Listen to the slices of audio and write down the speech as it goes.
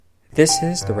This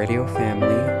is the Radio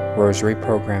Family Rosary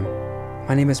Program.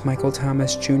 My name is Michael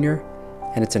Thomas Jr.,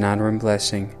 and it's an honor and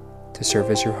blessing to serve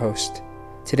as your host.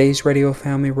 Today's Radio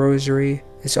Family Rosary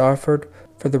is offered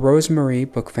for the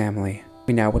Rosemarie Book family.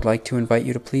 We now would like to invite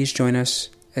you to please join us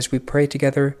as we pray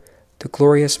together the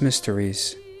glorious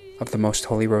mysteries of the Most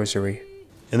Holy Rosary.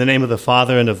 In the name of the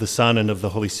Father, and of the Son, and of the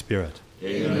Holy Spirit.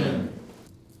 Amen.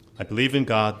 I believe in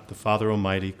God, the Father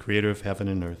Almighty, creator of heaven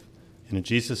and earth, and in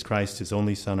Jesus Christ, his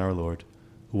only Son, our Lord,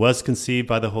 who was conceived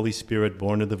by the Holy Spirit,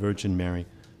 born of the Virgin Mary,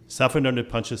 suffered under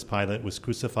Pontius Pilate, was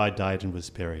crucified, died, and was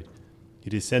buried. He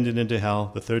descended into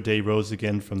hell, the third day rose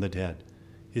again from the dead.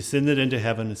 He ascended into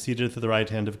heaven, and seated at the right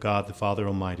hand of God, the Father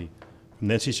Almighty. From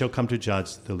thence he shall come to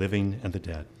judge the living and the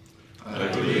dead. I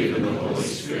believe in the Holy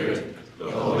Spirit,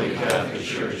 the Holy Catholic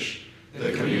Church,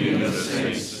 the communion of the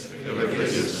saints, the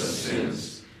forgiveness of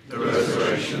sins, the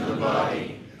resurrection of the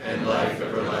body, and life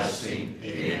everlasting.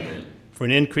 Amen. For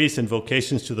an increase in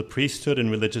vocations to the priesthood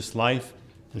and religious life,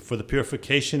 and for the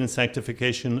purification and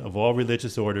sanctification of all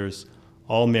religious orders,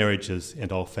 all marriages,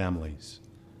 and all families.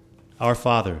 Our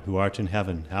Father, who art in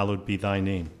heaven, hallowed be thy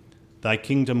name. Thy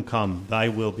kingdom come, thy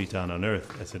will be done on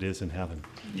earth as it is in heaven.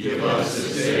 Give us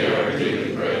this day our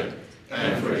daily bread,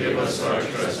 and forgive us our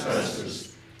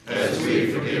trespasses, as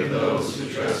we forgive those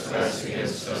who trespass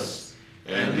against us.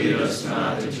 And lead us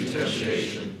not into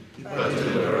temptation, but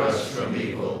deliver us from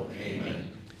evil. Amen.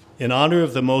 In honor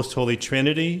of the Most Holy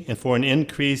Trinity, and for an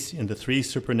increase in the three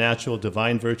supernatural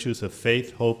divine virtues of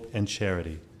faith, hope, and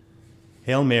charity.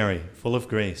 Hail Mary, full of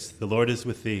grace, the Lord is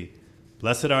with thee.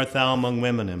 Blessed art thou among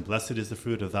women, and blessed is the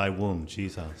fruit of thy womb,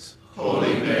 Jesus.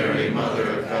 Holy Mary,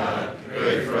 Mother of God,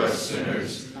 pray for us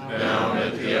sinners, now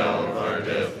and at the hour of our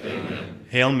death. Amen.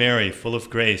 Hail Mary, full of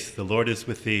grace, the Lord is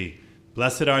with thee.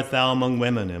 Blessed art thou among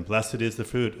women, and blessed is the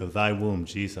fruit of thy womb,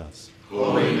 Jesus.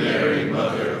 Holy Mary,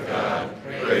 Mother of God,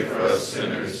 pray for us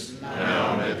sinners,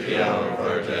 now and at the hour of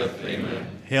our death. Amen.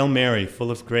 Hail Mary,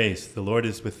 full of grace, the Lord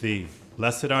is with thee.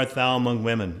 Blessed art thou among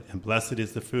women, and blessed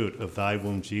is the fruit of thy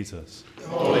womb, Jesus.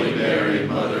 Holy Mary,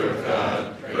 Mother of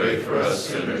God, pray for us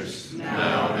sinners,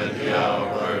 now and at the hour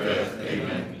of our death.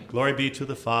 Amen. Glory be to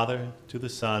the Father, to the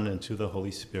Son, and to the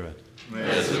Holy Spirit.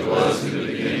 As it was in the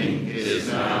beginning, it is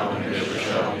now, and ever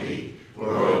shall be,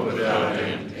 world without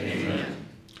end. Amen.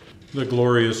 The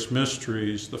glorious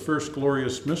mysteries, the first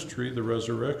glorious mystery, the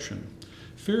resurrection.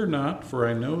 Fear not, for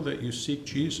I know that you seek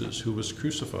Jesus, who was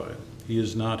crucified. He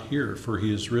is not here, for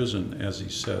he is risen, as he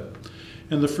said.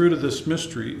 And the fruit of this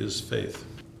mystery is faith.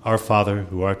 Our Father,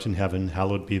 who art in heaven,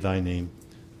 hallowed be thy name.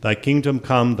 Thy kingdom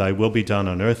come, thy will be done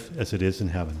on earth as it is in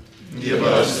heaven. Give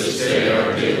us this day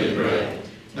our daily bread,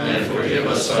 and forgive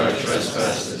us our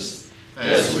trespasses,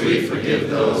 as we forgive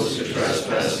those who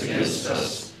trespass against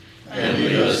us. And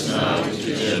lead us not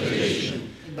into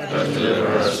temptation, but deliver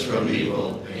us from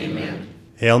evil. Amen.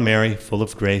 Hail Mary, full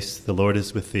of grace, the Lord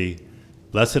is with thee.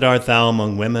 Blessed art thou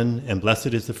among women, and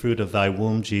blessed is the fruit of thy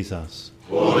womb, Jesus.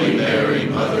 Holy Mary,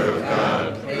 Mother of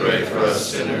God, pray for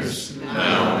us sinners,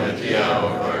 now and at the hour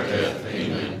of our death.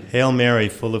 Amen. Hail Mary,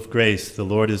 full of grace, the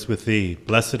Lord is with thee.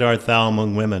 Blessed art thou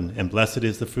among women, and blessed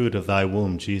is the fruit of thy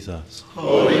womb, Jesus.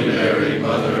 Holy Mary,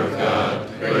 Mother of God,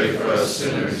 pray for us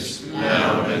sinners,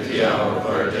 now and at the hour of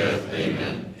our death.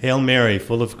 Amen. Hail Mary,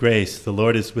 full of grace, the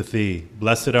Lord is with thee.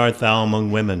 Blessed art thou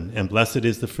among women, and blessed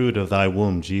is the fruit of thy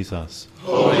womb, Jesus.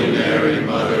 Holy Mary,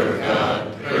 Mother of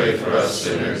God, pray for us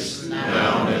sinners,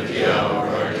 now and at the hour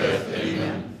of our death.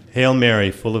 Amen. Hail Mary,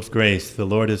 full of grace, the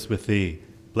Lord is with thee.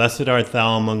 Blessed art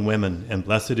thou among women, and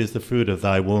blessed is the fruit of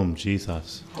thy womb,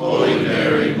 Jesus. Holy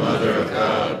Mary, Mother of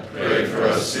God, pray for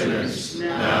us sinners,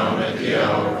 now and at the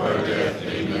hour of our death.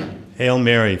 Amen. Hail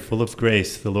Mary, full of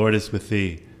grace, the Lord is with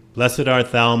thee. Blessed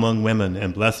art thou among women,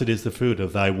 and blessed is the fruit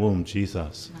of thy womb,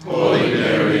 Jesus. Holy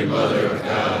Mary, Mother of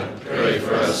God, pray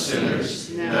for us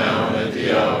sinners, now and at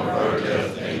the hour of our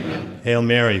death. Amen. Hail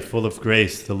Mary, full of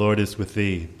grace, the Lord is with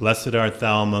thee. Blessed art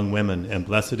thou among women, and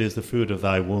blessed is the fruit of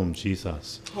thy womb,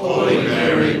 Jesus. Holy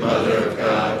Mary, Mother of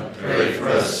God, pray for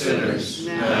us sinners,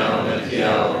 now and at the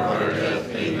hour of our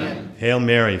death. Amen. Hail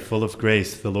Mary, full of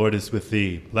grace, the Lord is with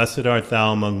thee. Blessed art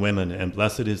thou among women, and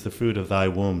blessed is the fruit of thy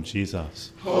womb,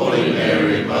 Jesus. Holy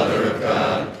Mary, Mother of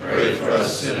God, pray for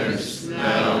us sinners,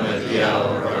 now and at the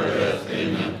hour of our death.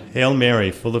 Amen. Hail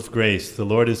Mary, full of grace, the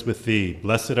Lord is with thee.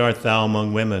 Blessed art thou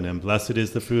among women, and blessed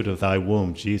is the fruit of thy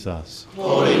womb, Jesus.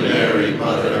 Holy Mary,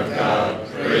 Mother of God,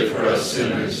 pray for us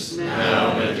sinners,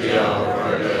 now and at the hour of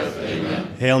our death. Amen.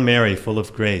 Hail Mary, full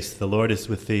of grace, the Lord is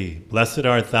with thee. Blessed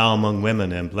art thou among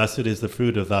women, and blessed is the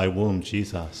fruit of thy womb,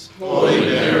 Jesus. Holy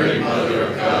Mary, Mother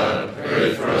of God,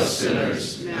 pray for us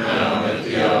sinners, now and at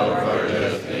the hour of our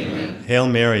death. Amen. Hail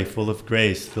Mary, full of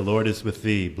grace, the Lord is with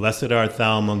thee. Blessed art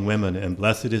thou among women, and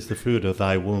blessed is the fruit of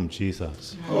thy womb,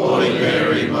 Jesus. Holy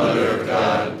Mary, Mother of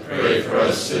God, pray for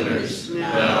us sinners,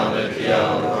 now and at the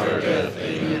hour of our death.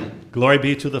 Amen. Glory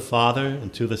be to the Father,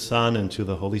 and to the Son, and to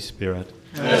the Holy Spirit.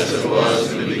 As it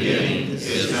was in the beginning,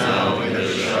 is now, and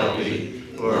ever shall be,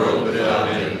 world without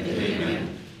end.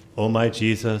 Amen. O my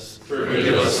Jesus,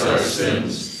 Forgive us our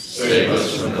sins, save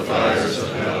us from the fires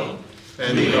of hell,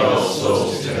 and lead all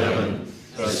souls to heaven,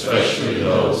 especially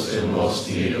those in most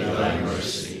need of thy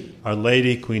mercy. Our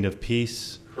Lady, Queen of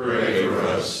Peace, Pray for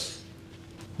us.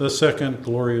 The second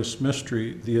glorious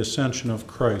mystery, the ascension of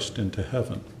Christ into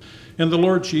heaven. And the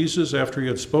Lord Jesus, after he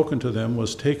had spoken to them,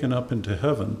 was taken up into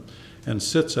heaven and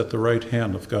sits at the right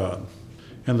hand of God.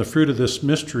 And the fruit of this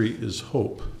mystery is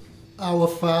hope. Our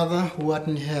Father, who art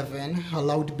in heaven,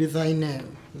 hallowed be thy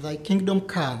name. Thy kingdom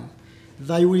come,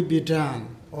 thy will be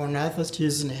done, on earth as it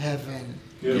is in heaven.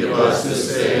 Give us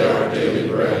this day our daily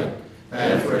bread,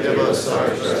 and forgive us our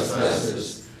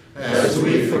trespasses, as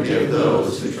we forgive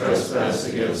those who trespass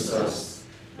against us.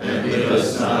 And lead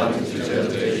us not into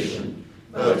temptation,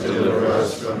 but deliver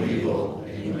us from evil.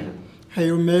 Amen.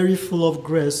 Hail Mary, full of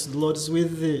grace, the Lord is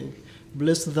with thee.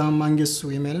 Blessed thou amongst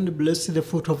women, and blessed the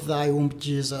fruit of thy womb,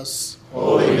 Jesus.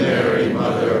 Holy Mary,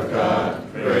 Mother of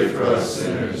God, pray for us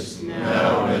sinners,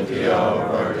 now and at the hour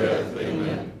of our death.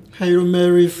 Amen. Hail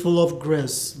Mary, full of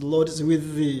grace, the Lord is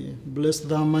with thee. Blessed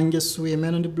thou amongst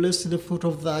women, and blessed the fruit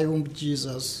of thy womb,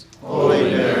 Jesus. Holy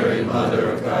Mary,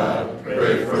 Mother of God,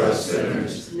 pray for us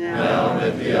sinners, now and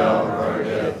at the hour of our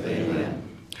death. Amen.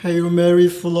 Hail Mary,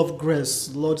 full of grace,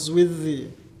 the Lord is with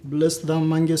thee. Blessed thou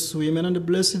amongst women, and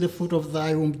blessed the fruit of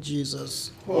thy womb,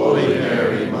 Jesus. Holy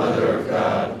Mary, Mother of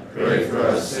God, pray for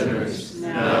us sinners,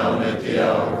 now and at the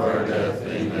hour of our death.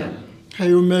 Amen.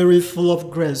 Hail Mary, full of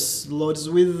grace, the Lord is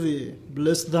with thee.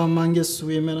 Blessed thou amongst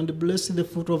women, and blessed the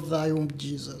fruit of thy womb,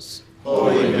 Jesus.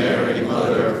 Holy Mary,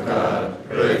 Mother of God,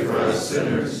 pray for us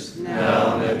sinners,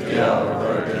 now and at the hour of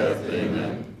our death.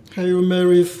 Amen. Hail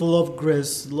Mary, full of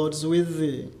grace, the Lord is with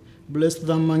thee. Blessed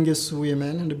thou amongst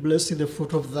women, and blessed the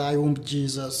fruit of thy womb,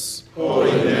 Jesus.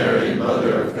 Holy Mary,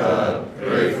 Mother of God,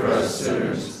 pray for us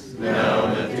sinners, now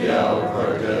and at the hour of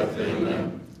our death.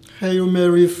 Amen. Hail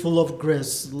Mary, full of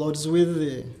grace, the Lord is with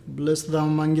thee. Blessed thou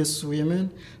amongst women,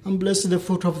 and blessed the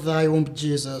fruit of thy womb,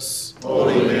 Jesus.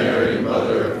 Holy Mary,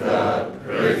 Mother of God,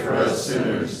 pray for us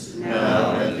sinners,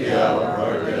 now and at the hour of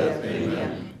our death.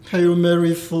 Amen. Hail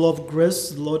Mary, full of grace,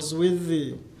 the Lord is with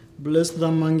thee. Blessed thou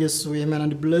amongst women,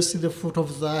 and blessed the fruit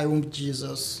of thy womb,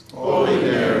 Jesus. Holy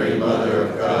Mary, Mother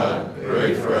of God,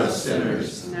 pray for us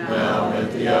sinners, now and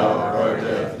at the hour of our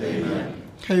death. Amen.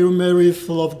 Hail Mary,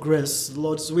 full of grace, the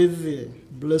Lord is with thee.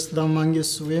 Blessed thou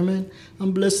amongst women,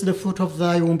 and blessed the fruit of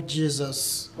thy womb,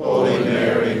 Jesus. Holy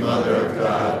Mary, Mother of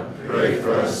God, pray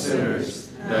for us sinners,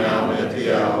 now and at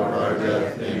the hour of our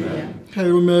death. Amen.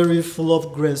 Hail Mary, full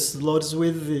of grace, the Lord is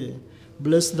with thee.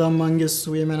 Blessed thou amongst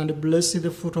women, and blessed the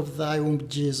fruit of thy womb,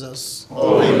 Jesus.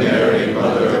 Holy Mary,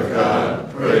 Mother of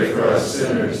God, pray for us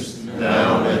sinners,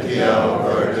 now and at the hour of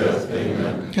our death.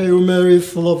 Amen. Hail Mary,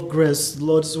 full of grace, the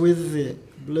Lord is with thee.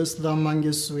 Blessed thou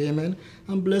amongst women,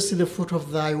 and blessed the fruit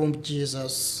of thy womb,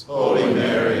 Jesus. Holy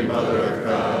Mary, Mother of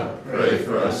God, pray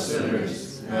for us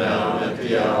sinners, now and at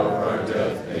the hour of our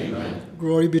death. Amen.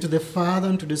 Glory be to the Father,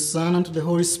 and to the Son, and to the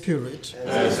Holy Spirit.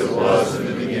 As it was in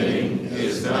the beginning,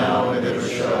 is now, and ever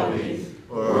shall be,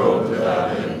 world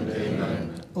without end.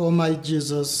 Amen. O my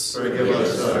Jesus, Forgive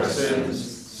us our sins,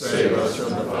 save us from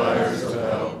the fires of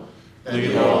hell, and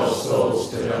lead all souls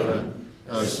to heaven,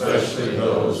 especially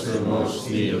those in most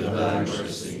need of thy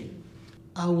mercy.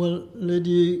 Our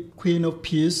Lady, Queen of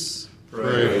Peace,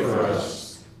 Pray for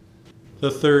us. The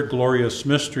third glorious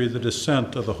mystery, the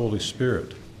descent of the Holy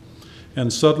Spirit.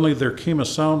 And suddenly there came a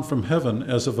sound from heaven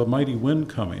as of a mighty wind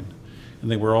coming, and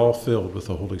they were all filled with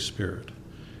the Holy Spirit.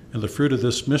 And the fruit of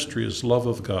this mystery is love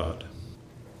of God.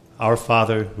 Our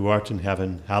Father, who art in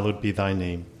heaven, hallowed be thy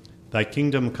name. Thy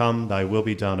kingdom come, thy will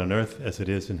be done on earth as it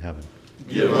is in heaven.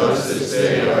 Give us this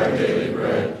day our daily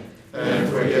bread, and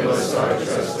forgive us our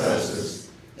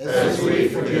trespasses, as we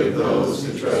forgive those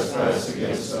who trespass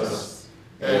against us.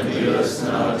 And lead us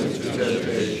not into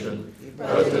temptation,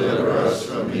 but deliver us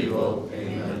from evil.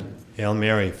 Amen. Hail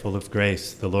Mary, full of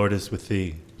grace, the Lord is with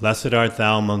thee. Blessed art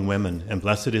thou among women, and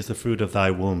blessed is the fruit of thy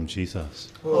womb,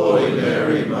 Jesus. Holy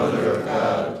Mary, Mother of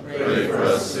God, pray for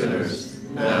us sinners,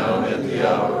 now and at the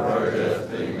hour of our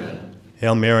death. Amen.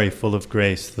 Hail Mary, full of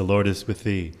grace, the Lord is with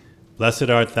thee.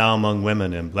 Blessed art thou among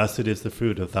women, and blessed is the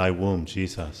fruit of thy womb,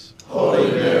 Jesus.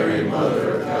 Holy Mary,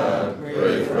 Mother of God,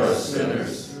 pray for us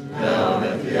sinners, now and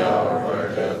at the hour of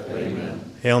our death. Amen.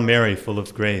 Hail Mary, full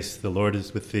of grace, the Lord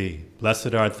is with thee.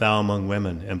 Blessed art thou among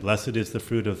women, and blessed is the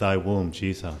fruit of thy womb,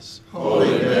 Jesus. Holy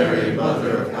Mary,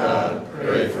 Mother of God,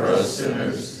 pray for us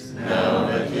sinners, now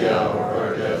and at the hour of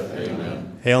our death.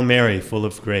 Amen. Hail Mary, full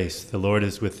of grace, the Lord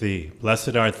is with thee.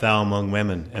 Blessed art thou among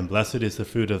women, and blessed is the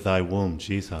fruit of thy womb,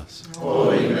 Jesus.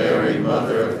 Holy Mary,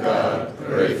 Mother of God,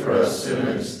 pray for us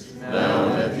sinners, now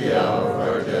and at the hour of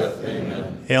our death.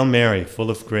 Amen. Hail Mary, full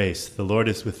of grace, the Lord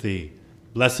is with thee.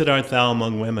 Blessed art thou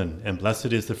among women, and blessed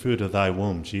is the fruit of thy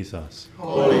womb, Jesus.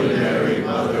 Holy Mary,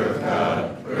 Mother of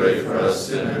God, pray for us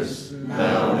sinners,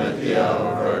 now and at the hour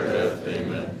of our death.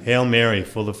 Amen. Hail Mary,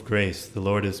 full of grace, the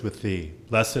Lord is with thee.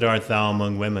 Blessed art thou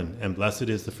among women, and blessed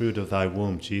is the fruit of thy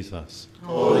womb, Jesus.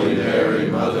 Holy Mary,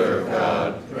 Mother of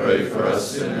God, pray for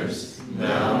us sinners,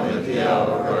 now and at the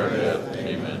hour of our death.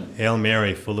 Amen. Hail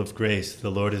Mary, full of grace,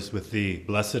 the Lord is with thee.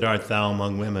 Blessed art thou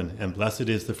among women, and blessed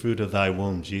is the fruit of thy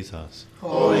womb, Jesus.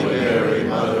 Holy Mary,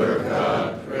 Mother of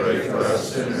God, pray for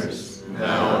us sinners,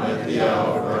 now and at the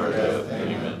hour of our death.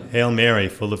 Amen. Hail Mary,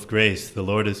 full of grace, the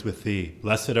Lord is with thee.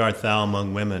 Blessed art thou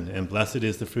among women, and blessed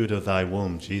is the fruit of thy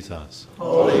womb, Jesus.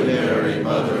 Holy Mary,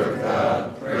 Mother of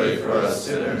God, pray for us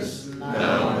sinners,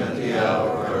 now and at the hour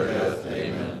of our death.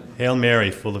 Amen. Hail Mary,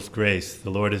 full of grace,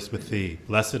 the Lord is with thee.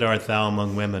 Blessed art thou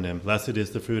among women, and blessed is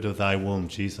the fruit of thy womb,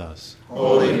 Jesus.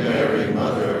 Holy Mary,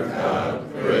 Mother of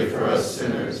God, pray for us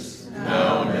sinners,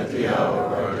 now and at the hour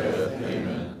of our death.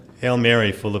 Amen. Hail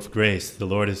Mary, full of grace, the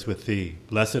Lord is with thee.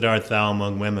 Blessed art thou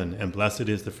among women, and blessed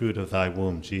is the fruit of thy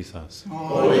womb, Jesus.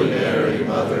 Holy Mary,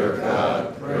 Mother of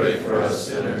God, pray for us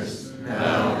sinners,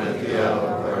 now and at the hour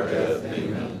of our death.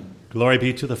 Amen. Glory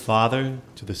be to the Father,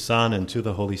 to the Son, and to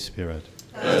the Holy Spirit.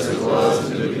 As it was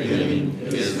in the beginning,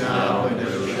 is now, and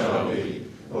ever shall be,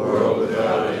 world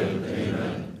without end.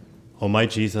 Amen. O my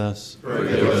Jesus,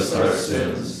 Forgive us our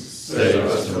sins, save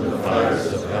us from the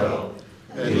fires of hell,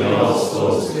 and lead all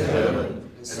souls to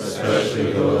heaven,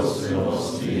 especially those in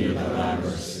most need of thy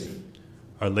mercy.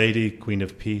 Our Lady, Queen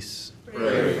of Peace,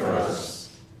 Pray for us.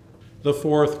 The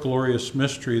fourth glorious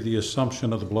mystery, the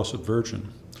Assumption of the Blessed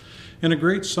Virgin. And a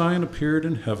great sign appeared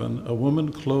in heaven, a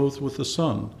woman clothed with the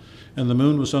sun, and the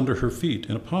moon was under her feet,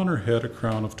 and upon her head a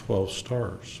crown of 12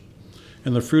 stars.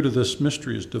 And the fruit of this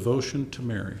mystery is devotion to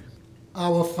Mary.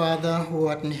 Our Father, who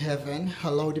art in heaven,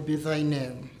 hallowed be thy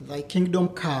name. Thy kingdom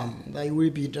come, thy will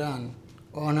be done,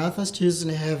 on earth as it is in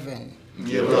heaven.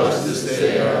 Give us this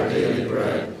day our daily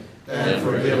bread, and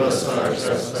forgive us our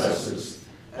trespasses,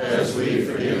 as we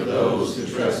forgive those who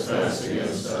trespass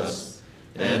against us.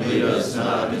 And lead us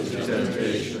not into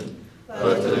temptation,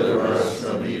 but deliver us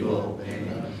from evil.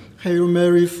 Amen. Hail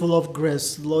Mary, full of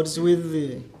grace, the Lord is with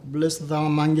thee. Blessed thou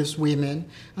amongst women,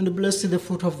 and blessed the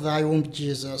fruit of thy womb,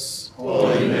 Jesus.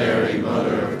 Holy Mary,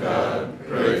 Mother of God,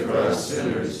 pray for us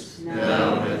sinners,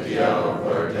 now and at the hour of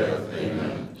our death.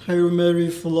 Amen. Hail Mary,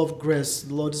 full of grace,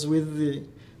 the Lord is with thee.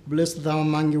 Blessed thou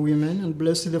among women, and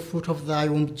blessed the fruit of thy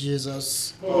womb,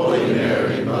 Jesus. Holy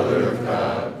Mary, Mother of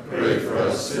God, pray for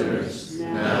us sinners,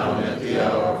 now and at the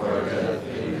hour of our death.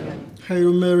 Amen.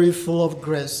 Hail Mary, full of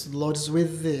grace, the Lord is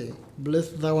with thee.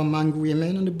 Blessed thou among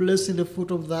women, and blessed the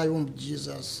fruit of thy womb,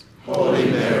 Jesus. Holy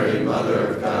Mary, Mother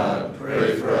of God,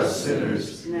 pray for us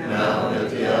sinners, now and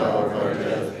at the hour of our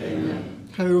death. Amen.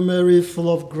 Hail Mary, full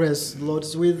of grace, the Lord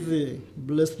is with thee.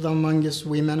 Blessed thou amongst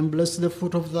women, and blessed the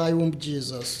fruit of thy womb,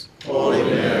 Jesus. Holy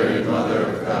Mary, Mother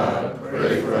of God,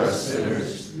 pray for us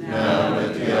sinners, now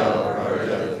and at the hour of our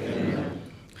death. Amen.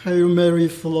 Hail Mary,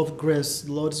 full of grace,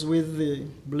 the Lord is with thee.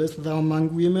 Blessed thou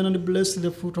among women, and blessed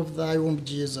the fruit of thy womb,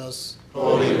 Jesus.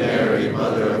 Holy Mary,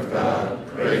 Mother of God,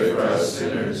 pray for us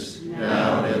sinners,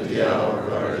 now and at the hour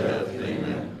of our death.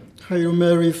 Amen. Hail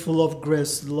Mary, full of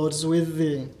grace, the Lord is with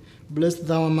thee. Blessed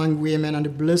thou among women,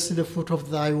 and blessed the fruit of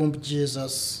thy womb,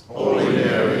 Jesus. Holy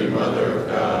Mary, Mother of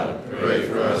God, pray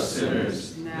for us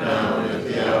sinners, now and at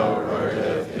the hour of our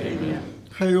death. Amen.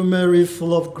 Hail Mary,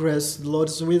 full of grace, the Lord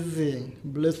is with thee.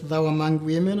 Blessed thou among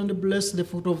women, and blessed the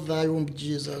fruit of thy womb,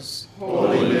 Jesus.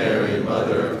 Holy Mary,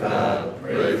 Mother of God,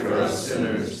 pray for us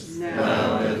sinners,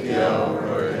 now and at the hour of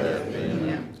our death.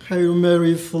 Amen. Hail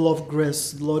Mary, full of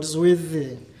grace, the Lord is with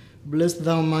thee. Blessed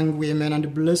thou among women,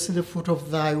 and blessed the fruit of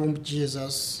thy womb,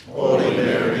 Jesus. Holy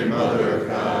Mary, Mother of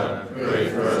God, pray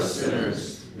for us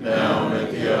sinners, now and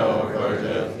at the hour of our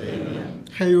death. Amen.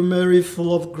 Hail Mary,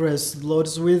 full of grace, the Lord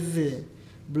is with thee.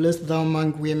 Blessed thou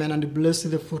among women, and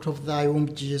blessed the fruit of thy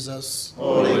womb, Jesus.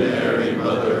 Holy Mary,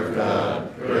 Mother of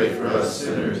God, pray for us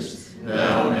sinners,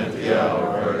 now and at the hour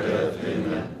of our death.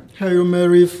 Amen. Hail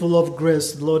Mary, full of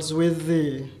grace, the Lord is with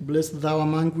thee. Blessed thou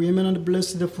among women, and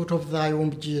blessed the fruit of thy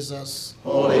womb, Jesus.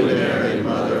 Holy Mary,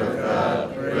 Mother of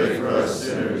God, pray for us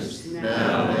sinners,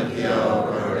 now and at the hour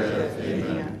of our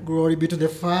Glory be to the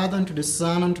Father, and to the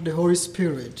Son, and to the Holy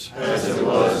Spirit. As it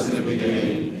was in the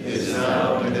beginning, is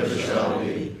now, and ever shall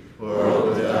be, world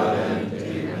without end.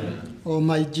 Amen. O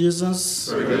my Jesus,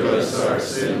 Forgive us our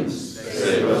sins,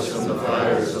 save us from the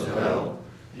fires of hell,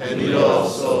 and lead all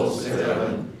souls to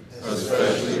heaven,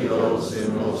 especially those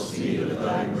in most need of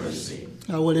thy mercy.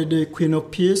 Our Lady, Queen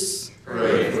of Peace,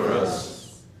 Pray for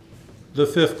us. The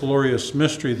fifth glorious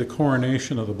mystery, the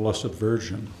coronation of the Blessed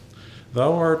Virgin.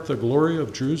 Thou art the glory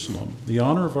of Jerusalem, the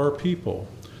honor of our people.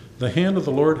 The hand of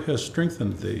the Lord has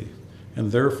strengthened thee,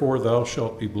 and therefore thou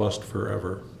shalt be blessed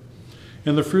forever.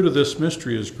 And the fruit of this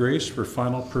mystery is grace for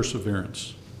final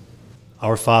perseverance.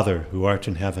 Our Father, who art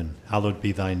in heaven, hallowed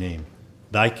be thy name.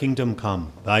 Thy kingdom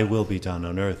come, thy will be done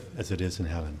on earth as it is in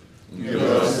heaven. Give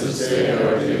us this day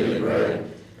our daily bread,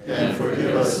 and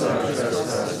forgive us our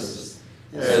trespasses,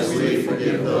 as we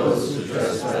forgive those who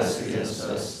trespass against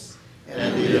us.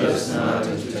 And lead us not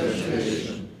into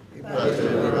temptation, but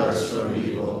deliver us from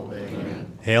evil.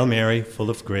 Amen. Hail Mary, full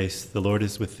of grace, the Lord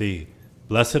is with thee.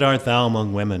 Blessed art thou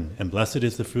among women, and blessed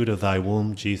is the fruit of thy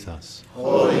womb, Jesus.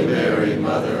 Holy Mary,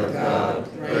 Mother of God,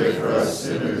 pray for us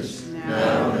sinners,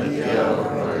 now and at the hour of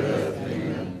our death.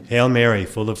 Amen. Hail Mary,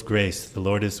 full of grace, the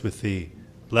Lord is with thee.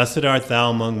 Blessed art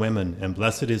thou among women, and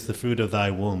blessed is the fruit of thy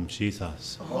womb,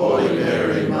 Jesus. Holy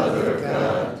Mary, Mother of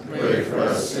God, pray for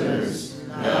us sinners,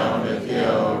 now and at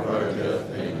the hour of our death.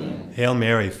 Amen. Hail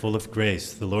Mary, full of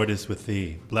grace, the Lord is with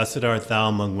thee. Blessed art thou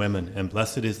among women, and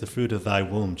blessed is the fruit of thy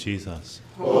womb, Jesus.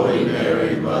 Holy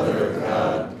Mary, Mother of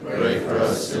God, pray for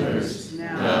us sinners,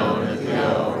 now and at the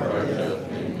hour of our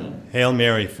death. Amen. Hail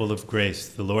Mary, full of grace,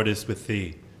 the Lord is with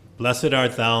thee. Blessed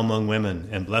art thou among women,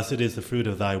 and blessed is the fruit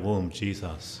of thy womb,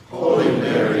 Jesus. Holy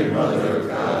Mary, Mother of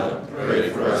God, pray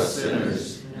for us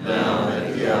sinners, now and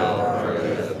at the hour of our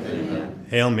death. Amen.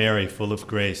 Hail Mary, full of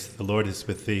grace, the Lord is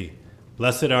with thee.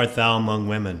 Blessed art thou among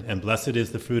women, and blessed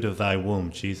is the fruit of thy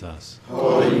womb, Jesus.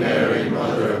 Holy Mary,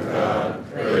 Mother of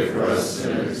God, pray for us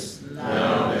sinners,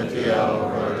 now and at the hour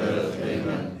of our death.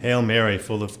 Amen. Hail Mary,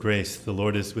 full of grace, the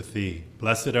Lord is with thee.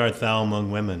 Blessed art thou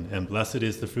among women, and blessed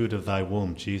is the fruit of thy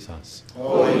womb, Jesus.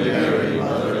 Holy Mary,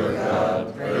 Mother of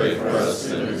God, pray for us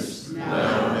sinners,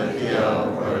 now and at the hour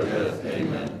of our death.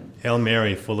 Amen. Hail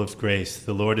Mary, full of grace,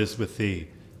 the Lord is with thee.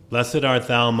 Blessed art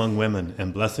thou among women,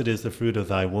 and blessed is the fruit of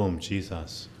thy womb,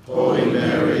 Jesus. Holy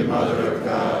Mary, Mother of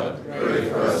God, pray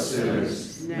for us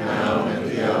sinners, now and at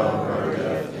the hour of our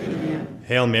death. Amen.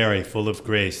 Hail Mary, full of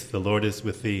grace, the Lord is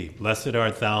with thee. Blessed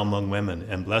art thou among women,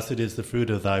 and blessed is the fruit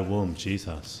of thy womb,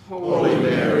 Jesus. Holy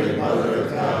Mary, Mother of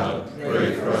God,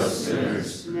 pray for us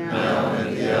sinners, now and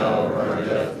at the hour of our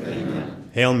death. Amen.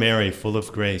 Hail Mary, full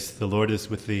of grace, the Lord is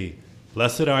with thee.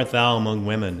 Blessed art thou among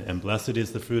women, and blessed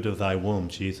is the fruit of thy womb,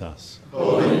 Jesus.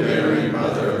 Holy Mary,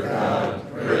 Mother of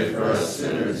God, pray for us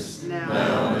sinners,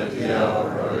 now and at the hour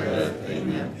of our death.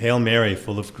 Amen. Hail Mary,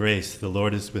 full of grace, the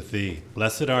Lord is with thee.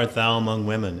 Blessed art thou among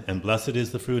women, and blessed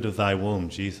is the fruit of thy womb,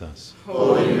 Jesus.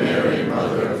 Holy Mary,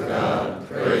 Mother of God,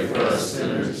 pray for us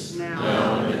sinners,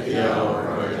 now and at the hour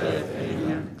of our death.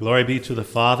 Amen. Glory be to the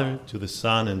Father, to the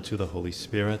Son, and to the Holy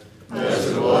Spirit.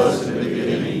 As it was in the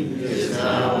beginning, is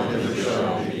now, and ever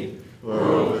shall be,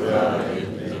 world without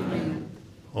end. Amen.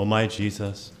 O my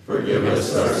Jesus, Forgive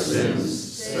us our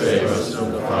sins, save us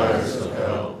from the fires of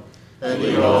hell, and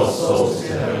lead all souls to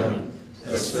heaven,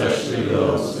 especially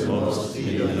those in most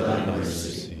need of thy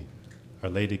mercy. Our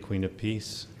Lady, Queen of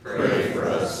Peace, Pray for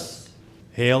us.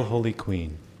 Hail, Holy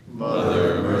Queen.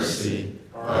 Mother of mercy,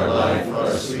 our life, our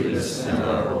sweetness, and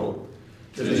our hope,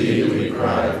 to thee we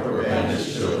cry, for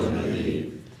banished children of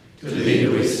Eve. To thee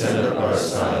we send up our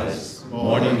sighs,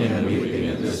 mourning and weeping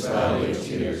in this valley of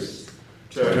tears.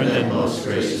 Turn then, most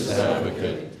gracious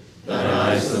Advocate, thine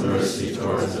eyes of mercy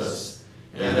towards us,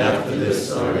 and after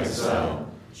this our exile,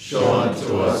 show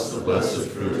unto us the blessed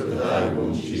fruit of thy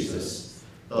womb, Jesus.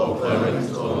 O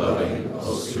clement, O loving,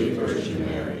 O sweet Virgin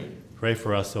Mary, Pray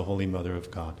for us, O Holy Mother of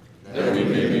God. that we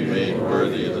may be made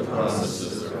worthy of the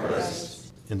promises of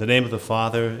Christ. In the name of the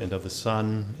Father, and of the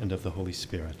Son, and of the Holy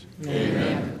Spirit.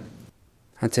 Amen.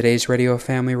 On today's Radio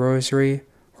Family Rosary,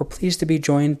 we're pleased to be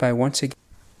joined by once again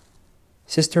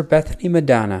Sister Bethany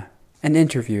Madonna and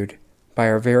interviewed by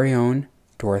our very own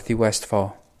Dorothy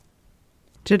Westfall.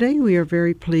 Today we are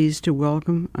very pleased to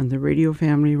welcome on the Radio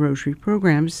Family Rosary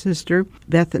program Sister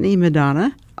Bethany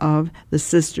Madonna of the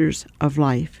Sisters of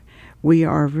Life. We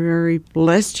are very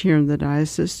blessed here in the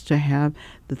diocese to have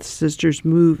the sisters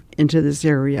move into this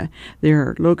area. They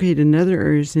are located in other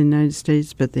areas in the United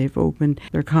States, but they've opened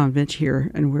their convent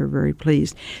here, and we're very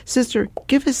pleased. Sister,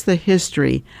 give us the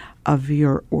history of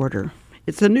your order.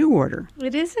 It's a new order.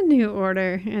 It is a new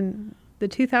order, and the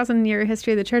 2,000-year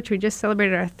history of the church. We just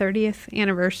celebrated our 30th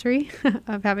anniversary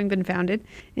of having been founded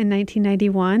in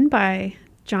 1991 by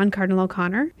John Cardinal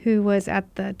O'Connor, who was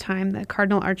at the time the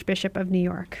Cardinal Archbishop of New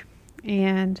York.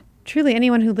 And truly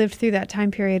anyone who lived through that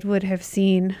time period would have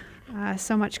seen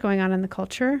so much going on in the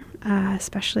culture,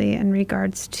 especially in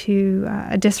regards to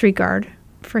a disregard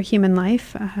for human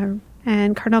life.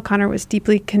 And Cardinal O'Connor was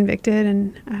deeply convicted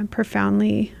and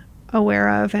profoundly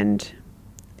aware of and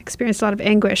experienced a lot of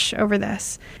anguish over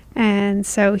this. And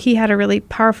so he had a really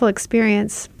powerful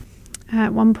experience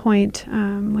at one point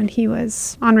when he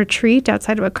was on retreat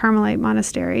outside of a Carmelite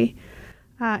monastery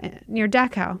near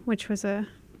Dachau, which was one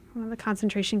of the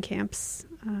concentration camps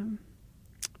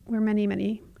where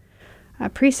many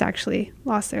priests actually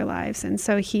lost their lives. And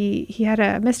so he had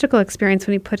a mystical experience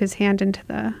when he put his hand into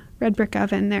the red brick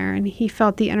oven there, and he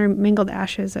felt the intermingled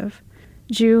ashes of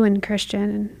Jew and Christian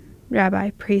and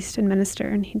rabbi, priest, and minister.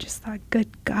 And he just thought,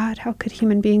 good God, how could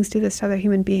human beings do this to other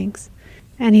human beings?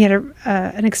 And he had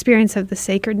an experience of the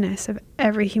sacredness of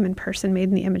every human person made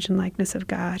in the image and likeness of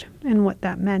God and what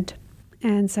that meant.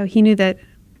 And so he knew that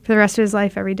for the rest of his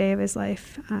life, every day of his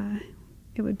life,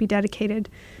 it would be dedicated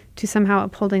to somehow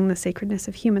upholding the sacredness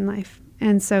of human life.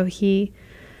 And so he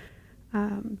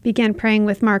began praying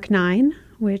with Mark 9,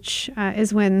 which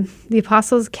is when the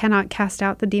apostles cannot cast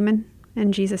out the demon,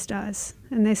 and Jesus does.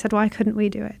 And they said, why couldn't we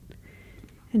do it?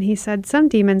 And he said, some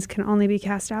demons can only be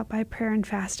cast out by prayer and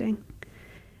fasting.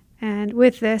 And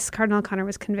with this, Cardinal O'Connor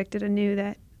was convicted anew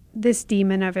that this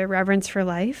demon of irreverence for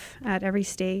life at every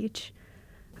stage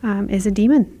is a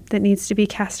demon that needs to be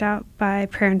cast out by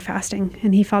prayer and fasting.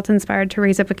 And he felt inspired to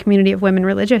raise up a community of women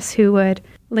religious who would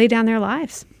lay down their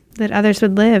lives, that others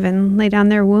would live, and lay down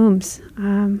their wombs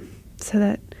so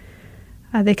that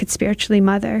they could spiritually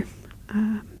mother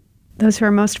those who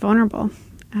are most vulnerable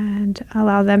and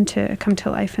allow them to come to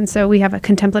life. And so we have a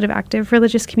contemplative, active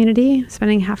religious community,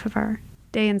 spending half of our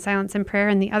day in silence and prayer,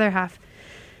 and the other half,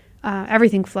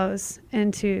 everything flows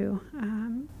into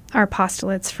our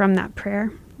apostolates from that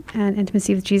prayer and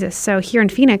intimacy with Jesus. So here in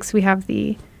Phoenix, we have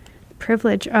the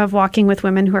privilege of walking with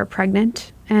women who are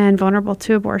pregnant and vulnerable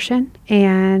to abortion,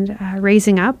 and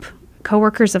raising up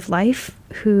co-workers of life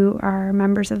who are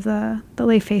members of the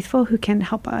lay faithful, who can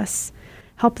help us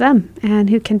help them and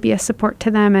who can be a support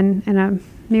to them in a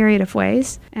myriad of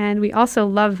ways. And we also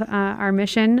love our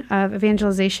mission of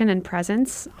evangelization and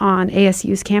presence on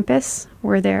ASU's campus.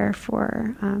 We're there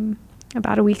for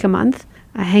about a week a month,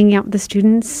 hanging out with the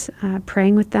students,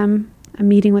 praying with them,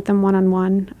 meeting with them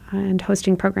one-on-one, and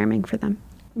hosting programming for them.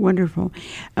 Wonderful.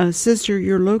 Sister,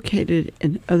 you're located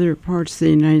in other parts of the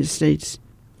United States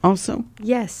also?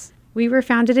 Yes. We were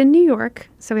founded in New York,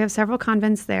 so we have several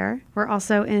convents there. We're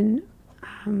also in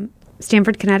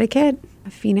Stamford, Connecticut,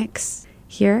 Phoenix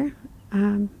here,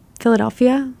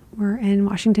 Philadelphia. We're in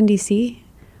Washington, D.C.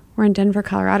 We're in Denver,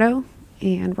 Colorado,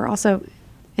 and we're also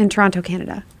in Toronto,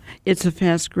 Canada. It's a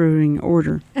fast-growing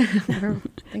order.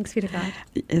 Thanks be to God.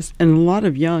 Yes, and a lot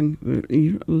of young.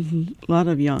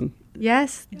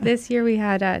 Yes, yeah. This year we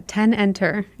had 10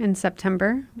 enter in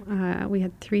September. We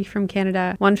had 3 from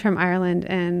Canada, 1 from Ireland,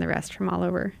 and the rest from all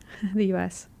over the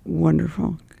U.S.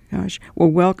 Wonderful. Gosh. Well,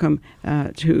 welcome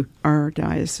to our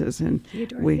diocese, and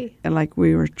we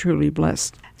were truly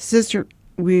blessed. Sister,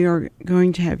 we are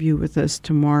going to have you with us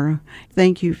tomorrow.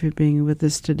 Thank you for being with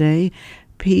us today.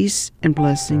 Peace and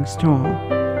blessings to all.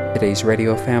 Today's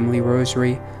Radio Family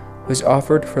Rosary was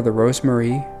offered for the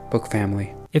Rosemarie Book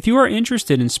Family. If you are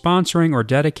interested in sponsoring or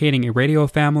dedicating a Radio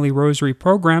Family Rosary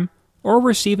program, or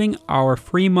receiving our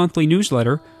free monthly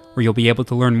newsletter, where you'll be able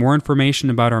to learn more information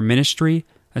about our ministry,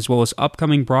 as well as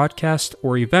upcoming broadcasts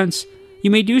or events,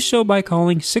 you may do so by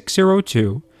calling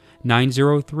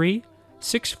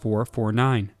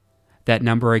 602-903-6449. That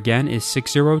number again is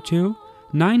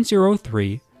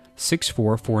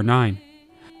 602-903-6449.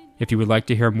 If you would like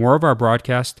to hear more of our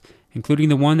broadcast, including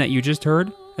the one that you just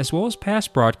heard, as well as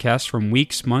past broadcasts from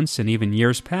weeks, months, and even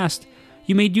years past,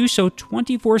 you may do so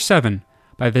 24/7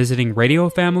 by visiting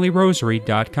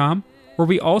RadioFamilyRosary.com, where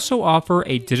we also offer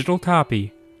a digital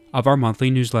copy of our monthly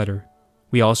newsletter.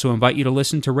 We also invite you to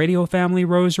listen to Radio Family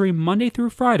Rosary Monday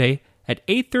through Friday at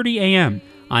 8:30 a.m.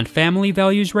 on Family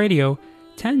Values Radio,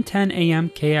 1010 a.m.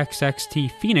 KXXT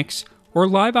Phoenix, or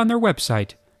live on their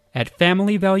website at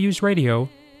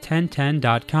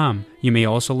familyvaluesradio1010.com. You may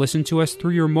also listen to us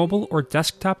through your mobile or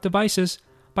desktop devices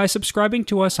by subscribing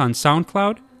to us on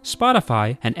SoundCloud,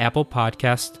 Spotify, and Apple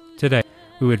Podcasts today.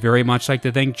 We would very much like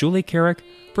to thank Julie Carrick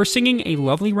for singing a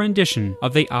lovely rendition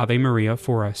of the Ave Maria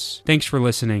for us. Thanks for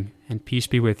listening, and peace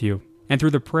be with you. And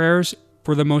through the prayers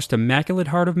for the most Immaculate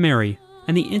Heart of Mary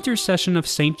and the intercession of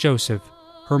Saint Joseph,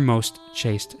 her most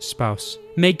chaste spouse.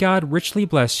 May God richly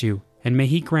bless you, and may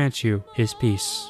He grant you His peace.